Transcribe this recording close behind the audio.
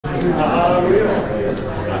Oh, I'm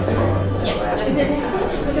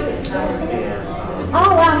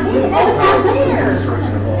here. Oh, I'm here.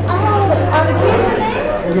 Oh, are the kids in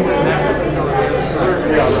there?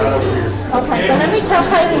 Okay, so let me tell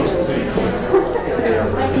Haley.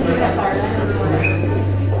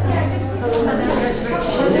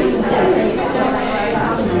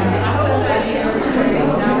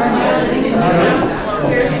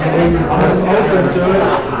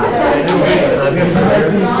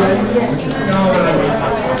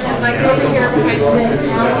 Like over here,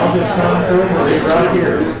 I'm just trying to read right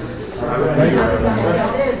here.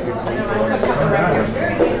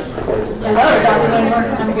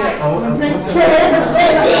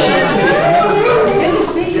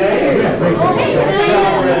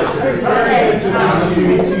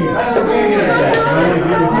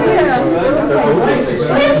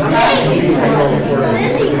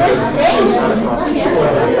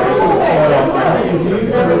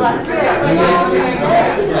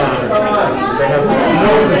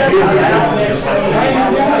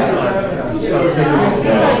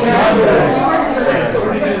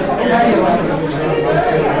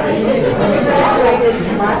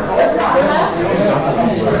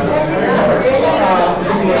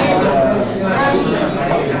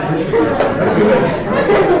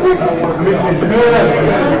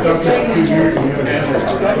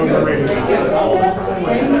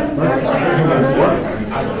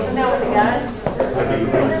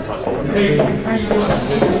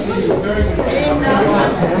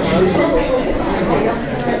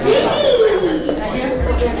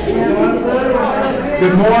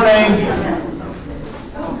 Good morning.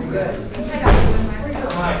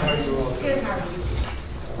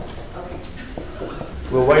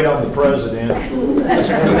 We'll wait on the president. That's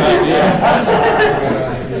a good idea.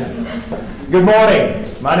 Good morning.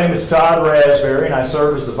 My name is Todd Raspberry, and I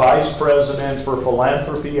serve as the Vice President for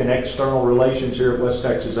Philanthropy and External Relations here at West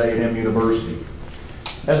Texas A&M University.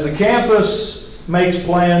 As the campus makes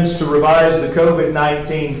plans to revise the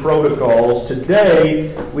COVID-19 protocols,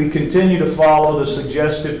 today we continue to follow the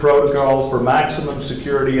suggested protocols for maximum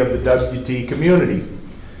security of the WT community.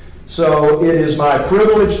 So it is my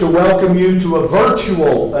privilege to welcome you to a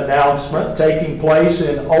virtual announcement taking place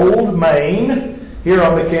in Old Main here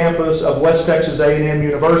on the campus of West Texas A&M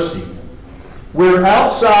University. We're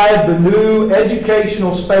outside the new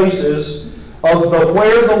educational spaces of the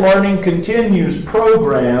Where the Learning Continues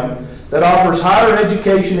program that offers higher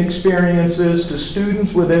education experiences to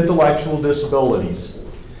students with intellectual disabilities.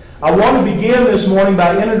 I want to begin this morning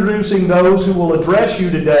by introducing those who will address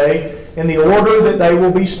you today in the order that they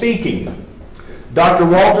will be speaking. Dr.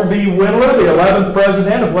 Walter V. Windler, the 11th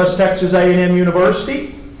President of West Texas A&M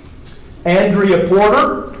University. Andrea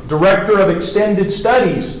Porter, Director of Extended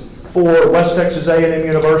Studies for West Texas A&M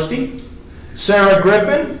University. Sarah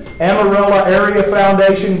Griffin, Amarillo Area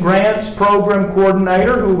Foundation Grants Program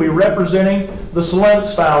Coordinator, who will be representing the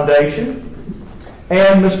Salence Foundation.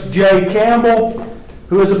 And Ms. Jay Campbell,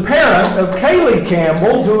 who is a parent of Kaylee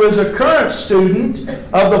Campbell, who is a current student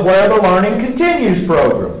of the Where the Learning Continues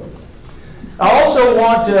program. I also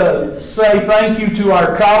want to say thank you to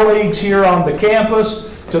our colleagues here on the campus,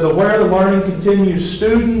 to the Where the Learning Continues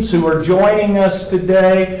students who are joining us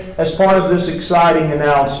today as part of this exciting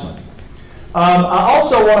announcement. I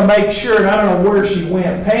also want to make sure, and I don't know where she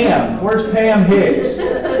went, Pam, where's Pam Hicks?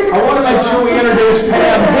 I want to make sure we introduce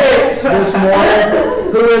Pam Hicks this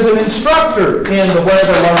morning, who is an instructor in the Where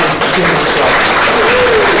the Learning Continues program.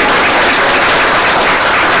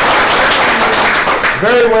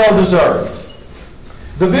 Very well deserved.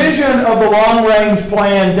 The vision of the long-range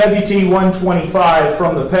plan WT-125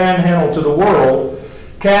 from the Panhandle to the world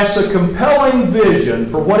casts a compelling vision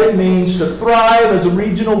for what it means to thrive as a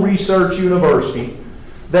regional research university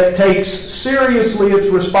that takes seriously its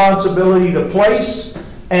responsibility to place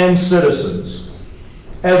and citizens,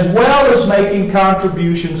 as well as making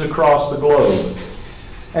contributions across the globe.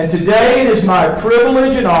 And today it is my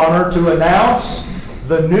privilege and honor to announce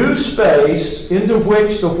the new space into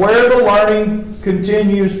which the Where the Learning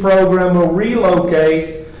Continues program will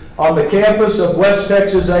relocate on the campus of West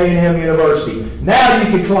Texas A&M University. Now you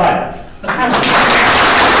can clap.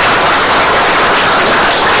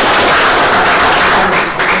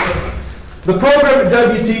 The program at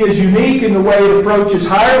WT is unique in the way it approaches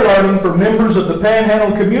higher learning for members of the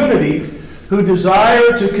Panhandle community who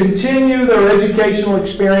desire to continue their educational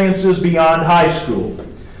experiences beyond high school.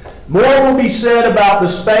 More will be said about the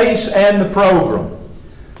space and the program,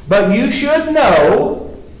 but you should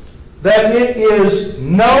know that it is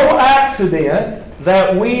no accident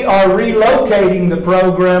that we are relocating the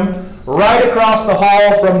program right across the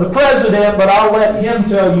hall from the president, but I'll let him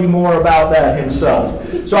tell you more about that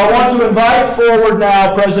himself. So I want to invite forward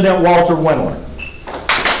now President Walter Wendler.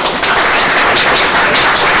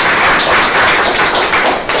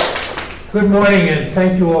 Good morning, and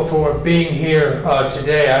thank you all for being here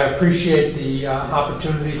today. I appreciate the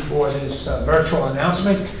opportunity for this virtual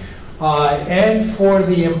announcement and for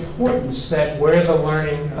the importance that Where the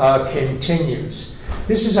Learning continues.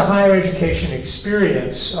 This is a higher education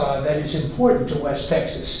experience that is important to West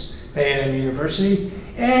Texas A&M University,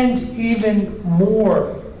 and even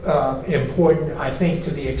more important, I think,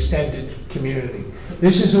 to the extended community.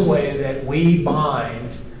 This is a way that we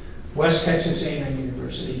bind West Texas A&M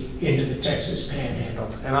University into the Texas Panhandle,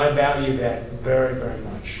 and I value that very, very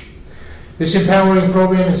much. This empowering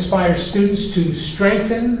program inspires students to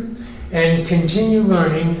strengthen and continue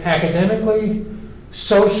learning academically,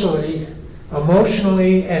 socially,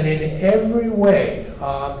 emotionally, and in every way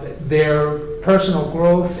their personal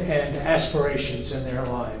growth and aspirations in their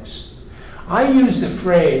lives. I use the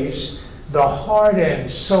phrase, the heart and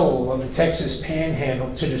soul of the Texas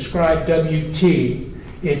Panhandle, to describe WT,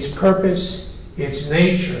 its purpose, its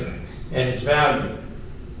nature, and its value.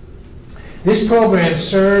 This program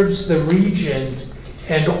serves the region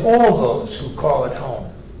and all those who call it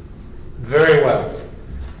home very well.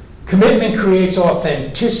 Commitment creates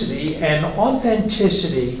authenticity, and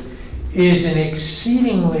authenticity is an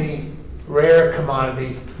exceedingly rare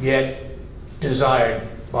commodity, yet desired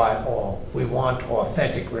by all. We want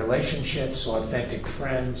authentic relationships, authentic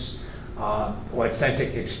friends,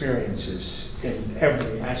 authentic experiences in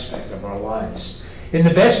every aspect of our lives. In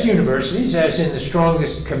the best universities, as in the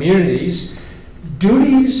strongest communities,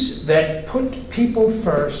 duties that put people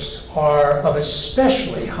first are of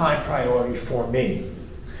especially high priority for me.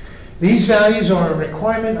 These values are a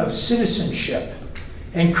requirement of citizenship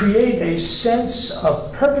and create a sense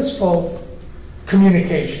of purposeful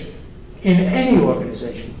communication in any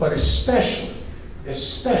organization, but especially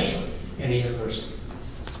in a university.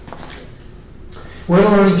 Where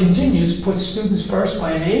Learning Continues puts students first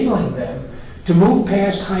by enabling them to move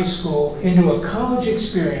past high school into a college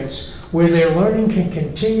experience where their learning can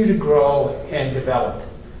continue to grow and develop,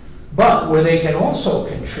 but where they can also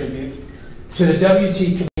contribute to the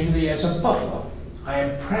WT community as a Buffalo. I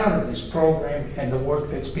am proud of this program and the work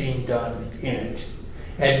that's being done in it.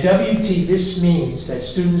 At WT, this means that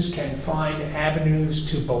students can find avenues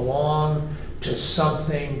to belong to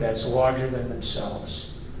something that's larger than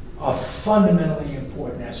themselves, a fundamentally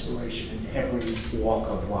important aspiration in every walk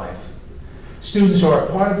of life. Students who are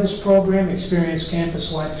a part of this program experience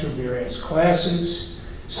campus life through various classes,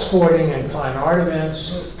 sporting and fine art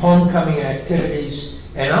events, homecoming activities,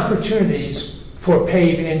 and opportunities for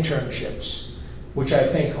paid internships, which I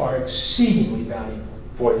think are exceedingly valuable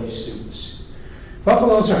for these students.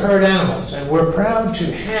 Buffaloes are herd animals, and we're proud to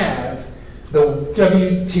have the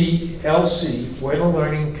WTLC, Where the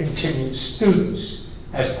Learning Continues, students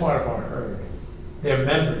as part of our herd. They're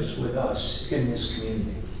members with us in this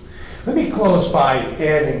community. Let me close by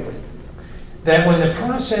adding that when the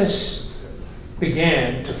process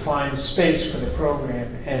began to find space for the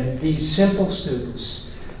program and these simple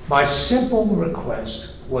students, my simple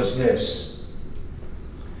request was this: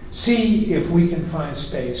 see if we can find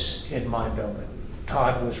space in my building.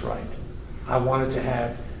 Todd was right. I wanted to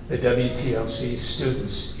have the WTLC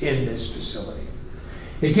students in this facility.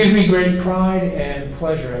 It gives me great pride and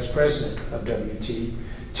pleasure as president of WT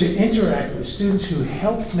to interact with students who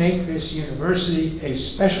helped make this university a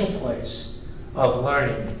special place of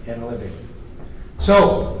learning and living.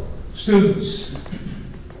 So, students,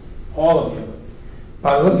 all of you,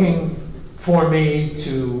 by looking for me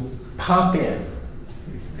to pop in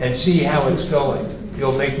and see how it's going,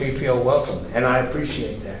 you'll make me feel welcome, and I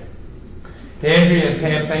appreciate that. Andrea and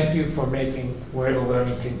Pam, thank you for making Where the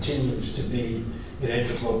Learning Continues to be an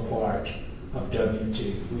integral part of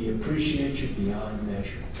WT. We appreciate you beyond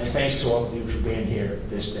measure. And thanks to all of you for being here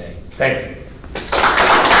this day. Thank you.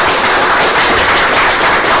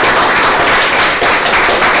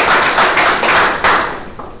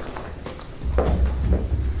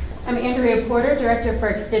 I'm Andrea Porter, Director for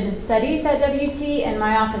Extended Studies at WT, and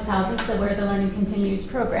my office houses the Where the Learning Continues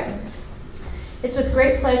program. It's with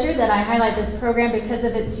great pleasure that I highlight this program because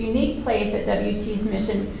of its unique place at WT's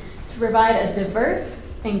mission to provide a diverse,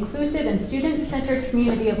 inclusive, and student-centered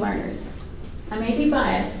community of learners. I may be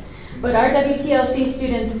biased, but our WTLC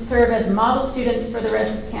students serve as model students for the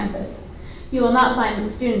rest of campus. You will not find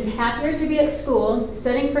students happier to be at school,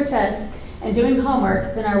 studying for tests, and doing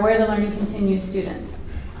homework than our Where the Learning Continues students.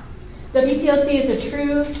 WTLC is a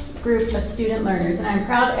true group of student learners, and I'm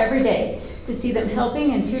proud every day to see them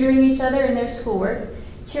helping and tutoring each other in their schoolwork,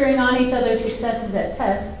 cheering on each other's successes at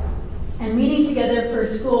tests, and meeting together for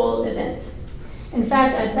school events. In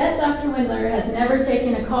fact, I bet Dr. Windler has never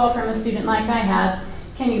taken a call from a student like I have.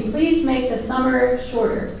 Can you please make the summer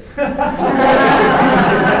shorter? Can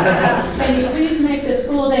you please make the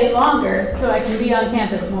school day longer so I can be on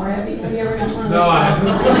campus more? Have you ever done one of those? No, I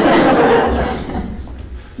haven't.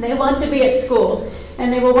 They want to be at school,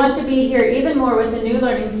 and they will want to be here even more with the new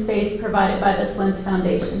learning space provided by the Slintz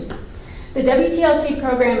Foundation. The WTLC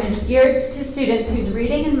program is geared to students whose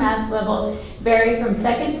reading and math level vary from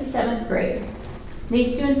 2nd to 7th grade.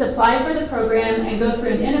 These students apply for the program and go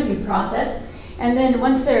through an interview process, and then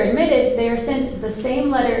once they're admitted, they are sent the same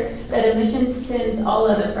letter that admissions sends all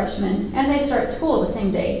other freshmen, and they start school the same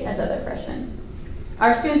day as other freshmen.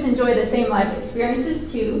 Our students enjoy the same life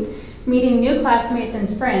experiences too, meeting new classmates and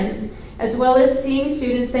friends, as well as seeing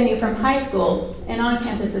students they knew from high school and on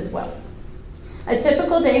campus as well. A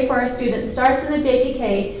typical day for our students starts in the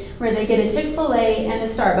JPK, where they get a Chick-fil-A and a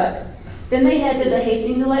Starbucks. Then they head to the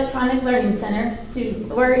Hastings Electronic Learning Center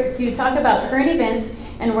to talk about current events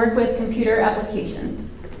and work with computer applications.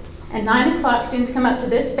 At 9 o'clock, students come up to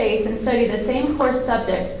this space and study the same course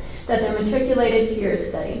subjects that their matriculated peers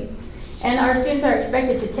study. And our students are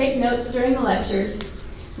expected to take notes during the lectures,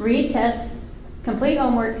 read tests, complete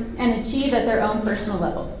homework, and achieve at their own personal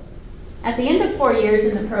level. At the end of 4 years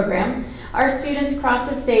in the program, our students cross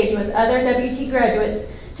the stage with other WT graduates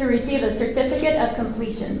to receive a certificate of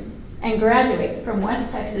completion and graduate from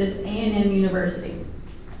West Texas A&M University.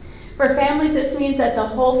 For families, this means that the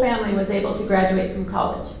whole family was able to graduate from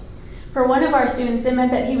college. For one of our students, it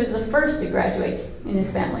meant that he was the first to graduate in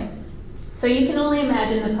his family. So you can only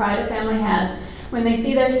imagine the pride a family has when they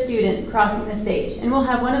see their student crossing the stage, and we'll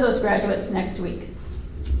have one of those graduates next week.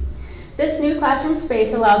 This new classroom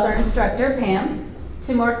space allows our instructor, Pam,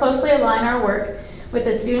 to more closely align our work with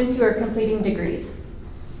the students who are completing degrees.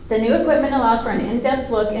 The new equipment allows for an in-depth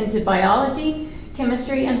look into biology,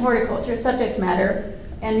 chemistry, and horticulture subject matter,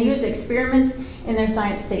 and use experiments in their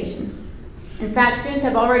science station. In fact, students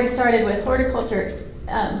have already started with horticulture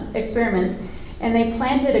experiments, and they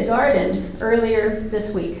planted a garden earlier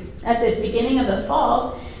this week. At the beginning of the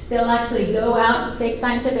fall, they'll actually go out, take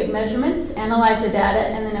scientific measurements, analyze the data,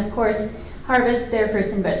 and then, of course, harvest their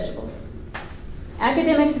fruits and vegetables.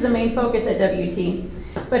 Academics is the main focus at WT,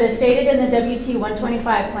 but as stated in the WT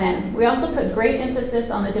 125 plan, we also put great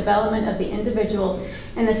emphasis on the development of the individual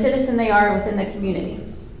and the citizen they are within the community.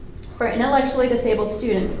 For intellectually disabled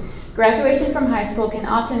students, graduation from high school can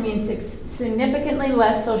often mean significantly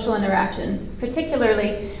less social interaction,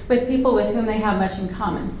 particularly with people with whom they have much in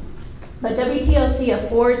common. But WTLC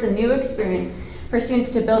affords a new experience for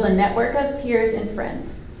students to build a network of peers and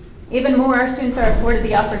friends. Even more, our students are afforded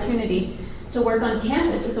the opportunity to work on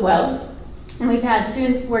campus as well. And we've had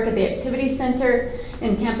students work at the activity center,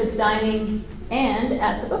 in campus dining, and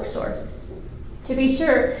at the bookstore. To be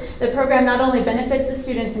sure, the program not only benefits the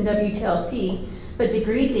students in WTLC, but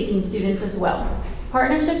degree-seeking students as well.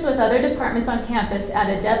 Partnerships with other departments on campus add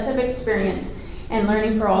a depth of experience and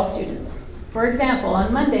learning for all students. For example,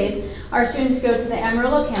 on Mondays, our students go to the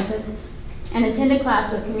Amarillo campus and attend a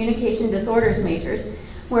class with communication disorders majors,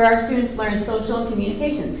 where our students learn social and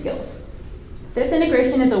communication skills. This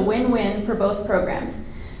integration is a win-win for both programs.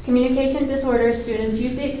 Communication disorders students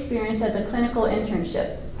use the experience as a clinical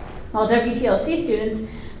internship, while WTLC students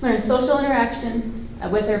learn social interaction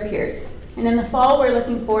with their peers. And in the fall, we're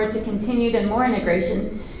looking forward to continued and more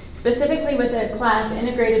integration, specifically with a class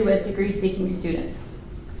integrated with degree-seeking students.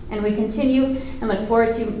 And we continue and look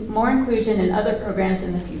forward to more inclusion in other programs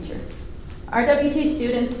in the future. Our WT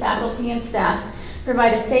students, faculty, and staff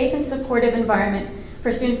provide a safe and supportive environment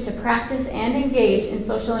for students to practice and engage in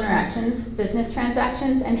social interactions, business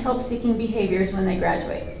transactions, and help-seeking behaviors when they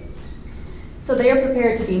graduate. So they are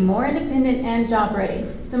prepared to be more independent and job-ready.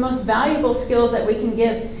 The most valuable skills that we can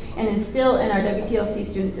give and instill in our WTLC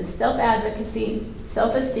students is self-advocacy,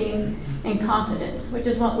 self-esteem, and confidence, which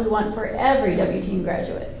is what we want for every WT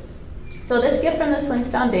graduate. So this gift from the Slintz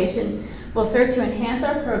Foundation will serve to enhance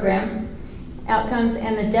our program outcomes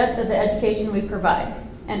and the depth of the education we provide.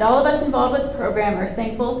 And all of us involved with the program are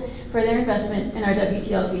thankful for their investment in our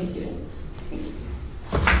WTLC students. Thank you.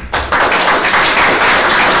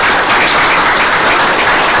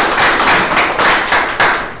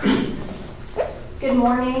 Good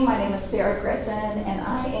morning, my name is Sarah Griffin, and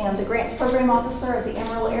I am the Grants Program Officer at the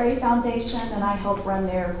Amarillo Area Foundation, and I help run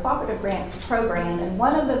their cooperative grant program. And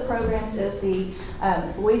one of the programs is the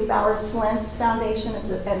Louise Bowers Slintz Foundation. It's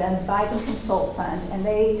an advise and consult fund, and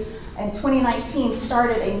they, in 2019,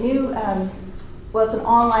 started a new well, it's an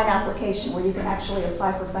online application where you can actually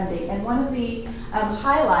apply for funding. And one of the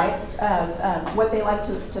highlights of what they like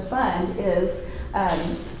to fund is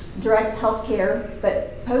direct health care,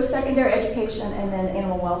 but post-secondary education and then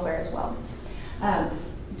animal welfare as well.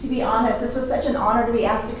 To be honest, this was such an honor to be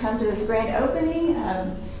asked to come to this grand opening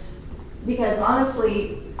because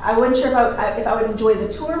honestly, I wasn't sure if I would enjoy the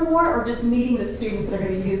tour more or just meeting the students that are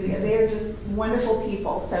going to be using it. They are just wonderful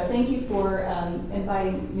people. So thank you for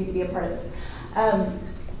inviting me to be a part of this.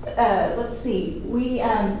 Let's see.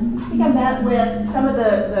 I think I met with some of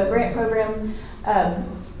the grant program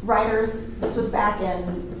writers. This was back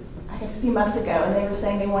in, I guess, a few months ago, and they were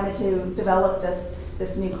saying they wanted to develop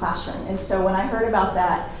this new classroom. And so when I heard about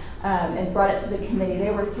that and brought it to the committee,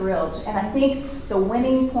 they were thrilled. And I think the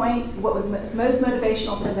winning point, what was most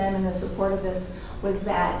motivational for them in the support of this, was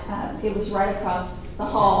that it was right across the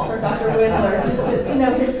hall for Dr. Whittler, just to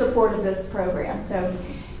know his support of this program. So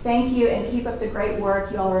thank you, and keep up the great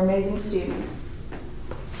work. You all are amazing students.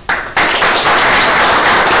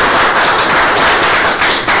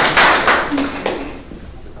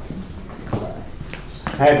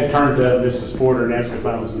 I had to turn to Mrs. Porter and ask if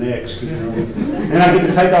I was next, you know. And I get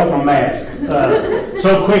to take off my mask.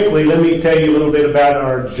 So quickly, let me tell you a little bit about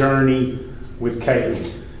our journey with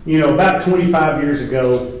Kaylee. You know, about 25 years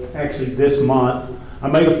ago, actually this month, I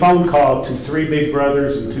made a phone call to 3 big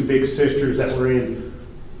brothers and 2 big sisters that were in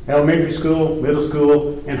elementary school, middle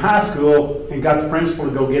school, and high school, and got the principal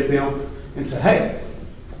to go get them and said, hey,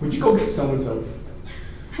 would you go get so-and-so?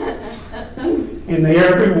 And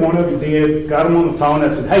every one of them did, got them on the phone. I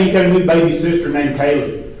said, hey, you got a new baby sister named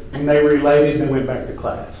Kaylee. And they were related, and they went back to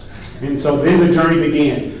class. And so then the journey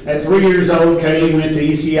began. At 3 years old, Kaylee went to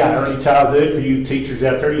ECI, early childhood. For you teachers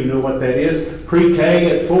out there, you know what that is.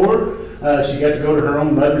 Pre-K at 4. She got to go to her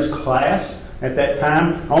own mother's class at that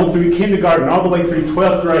time, on through kindergarten, all the way through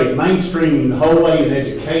 12th grade, mainstreaming the whole way in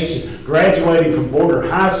education, graduating from Border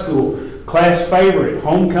High School, class favorite,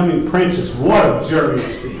 homecoming princess. What a journey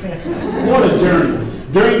it's been. What a journey.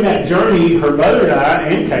 During that journey, her mother and I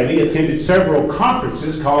and Kaylee attended several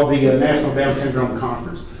conferences called the National Down Syndrome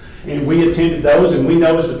Conference. And we attended those, and we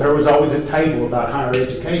noticed that there was always a table about higher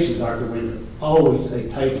education, Dr. Winter. Always a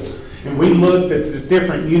table. And we looked at the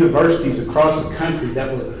different universities across the country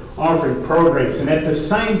that were offering programs. And at the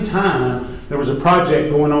same time, there was a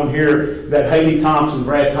project going on here that Haley Thompson,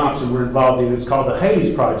 Brad Thompson were involved in. It's called the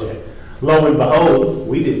Haley's Project. Lo and behold,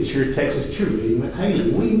 we did Cheer Texas cheerleading with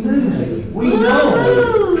Haley. We knew Haley. We know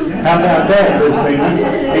Haley. How about that, Christina?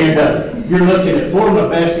 And you're looking at 4 of my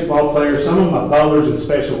basketball players, some of my bowlers, and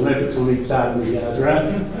Special Olympics on each side of me guys,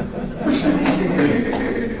 right?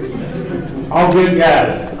 All good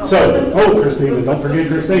guys. So, Christina, don't forget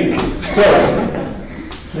Christina. So,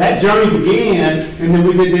 that journey began, and then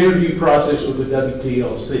we did the interview process with the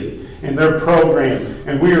WTLC and their program,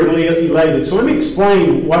 and we are elated. So let me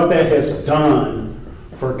explain what that has done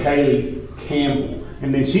for Kaylee Campbell.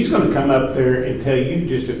 And then she's going to come up there and tell you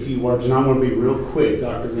just a few words, and I'm going to be real quick,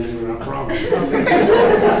 Dr. Mendler, I promise.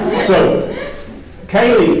 So,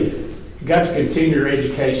 Kaylee got to continue her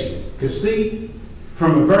education. Because see,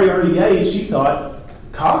 from a very early age, she thought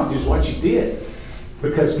college is what you did.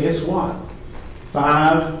 Because guess what?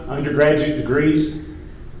 5 undergraduate degrees,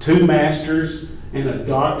 2 masters, and a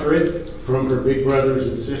doctorate from her big brothers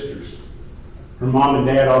and sisters. Her mom and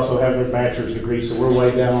dad also have their bachelor's degree, so we're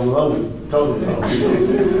way down on the low end, totally low.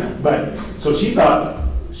 But so she thought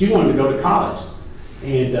she wanted to go to college,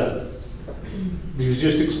 and it was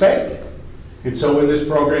just expected. And so when this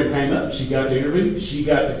program came up, she got to interview, she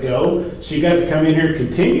got to go, she got to come in here and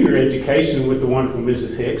continue her education with the wonderful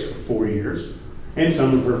Mrs. Hicks for 4 years, and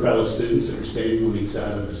some of her fellow students that are standing on each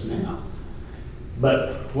side of us now.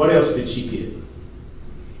 But what else did she get?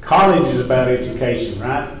 College is about education,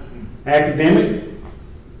 right? Academic,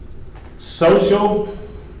 social,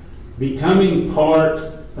 becoming part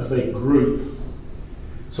of a group.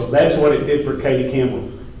 So that's what it did for Kaylee Campbell.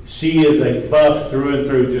 She is a buff through and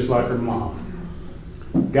through, just like her mom.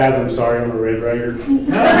 Guys, I'm sorry, I'm a Red Raider.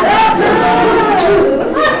 But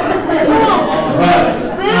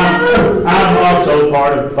I'm also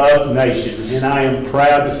part of Buff Nation, and I am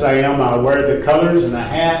proud to say I wear the colors and the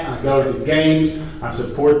hat, I go to the games, I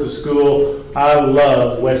support the school. I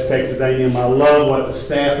love West Texas A&M. I love what the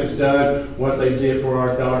staff has done, what they did for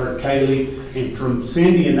our daughter Kaylee. And from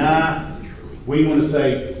Cindy and I, we want to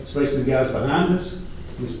say, especially the guys behind us,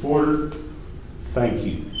 Ms. Porter, thank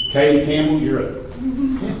you. Kaylee Campbell, you're up.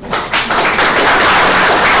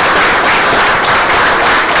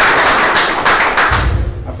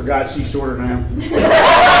 I forgot she's shorter now.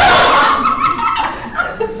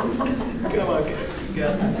 Come on, you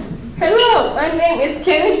got this. Hello, my name is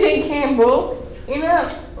Kennedy Campbell, and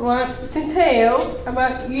I want to tell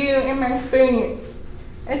about you and my experience.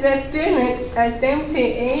 As a student at Demington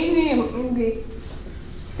A&M in the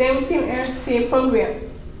Demington LC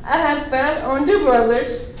program, I have found older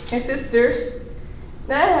brothers and sisters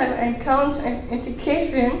that have a college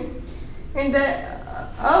education and that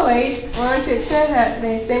always wanted to have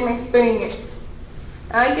the same experience.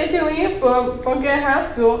 I graduated from Booker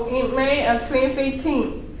High School in May of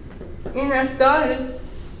 2015, and I started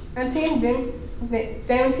attending the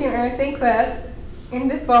Demington LC class in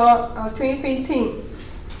the fall of 2015.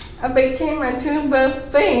 I became a true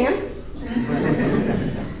Buff fan.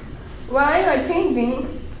 While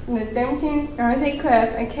attending the Demington LC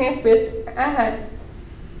class on campus, I had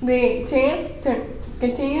the chance to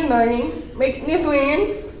continue learning, make new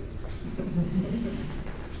friends,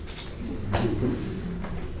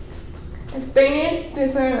 experience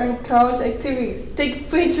different college activities, take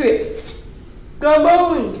free trips, go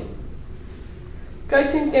bowling, go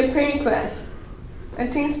to campaign class,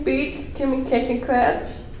 attend speech communication class,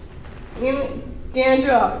 and get a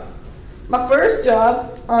job. My first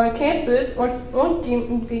job on campus was working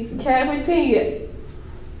in the cafeteria.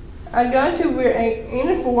 I got to wear a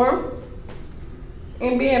uniform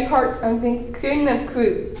and be a part of the cleanup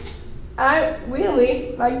crew. I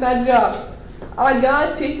really liked that job. I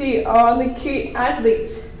got to see all the cute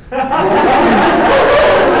athletes.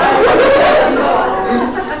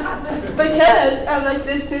 Because I like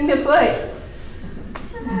to see them play.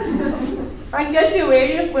 I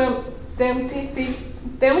graduated from Demington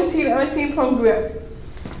LC program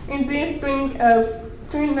in the spring of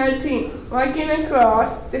 2019, walking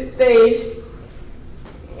across the stage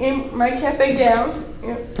in my cafe gown.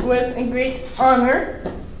 It was a great honor.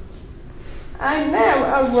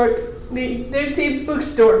 I work the DMT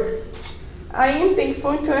bookstore. I am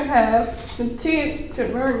thankful to have the chance to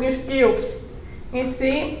learn new skills and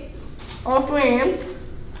see our friends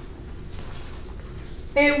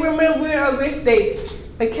and remember our birthdays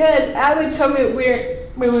because I would tell me we're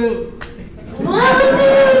maroon.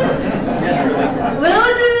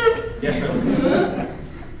 Yes, really.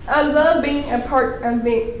 I love being a part of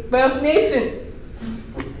the Buff Nation.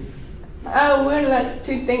 I would like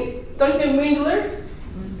to thank Dr. Winkler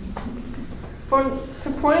for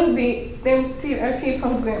supporting the DMT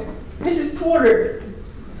program. Mrs. Porter,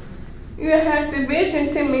 you have the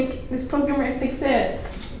vision to make this program a success.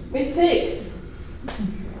 Mistakes.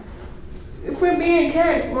 If we're being a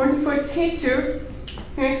parent, working for a teacher,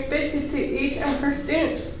 you're expected to each of her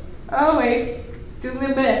students always do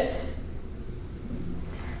the best.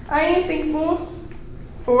 I am thankful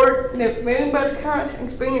for the very much college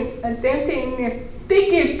experience at Demington.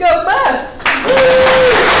 Thank you, go Buffs!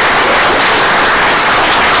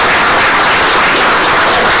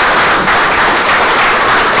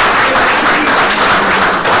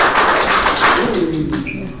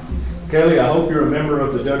 Kelly, I hope you're a member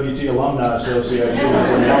of the WT Alumni Association as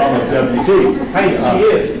an alum of WT. Hey, she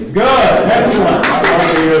is. Good, excellent. I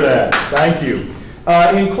love to hear that. Thank you.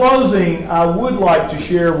 In closing, I would like to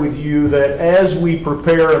share with you that as we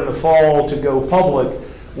prepare in the fall to go public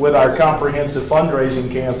with our comprehensive fundraising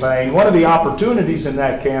campaign, one of the opportunities in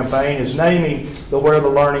that campaign is naming the Where the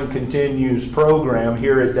Learning Continues program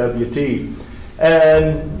here at WT.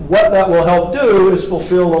 And what that will help do is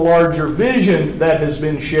fulfill a larger vision that has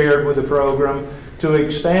been shared with the program to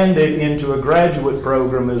expand it into a graduate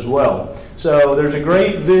program as well. So there's a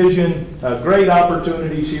great vision, great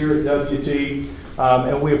opportunities here at WT,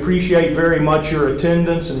 and we appreciate very much your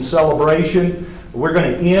attendance and celebration. We're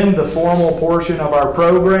going to end the formal portion of our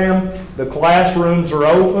program. The classrooms are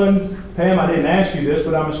open. Pam, I didn't ask you this,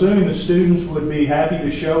 but I'm assuming the students would be happy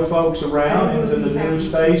to show folks around into the new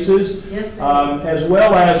spaces. Yes, as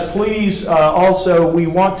well as, please, also, we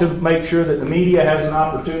want to make sure that the media has an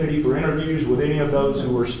opportunity for interviews with any of those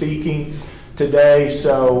who are speaking today.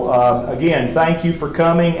 So, again, thank you for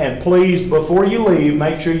coming, and please, before you leave,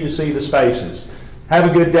 make sure you see the spaces. Have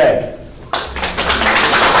a good day.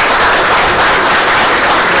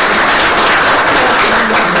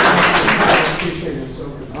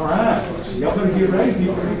 Y'all better get ready.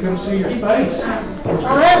 People are going to come see your space.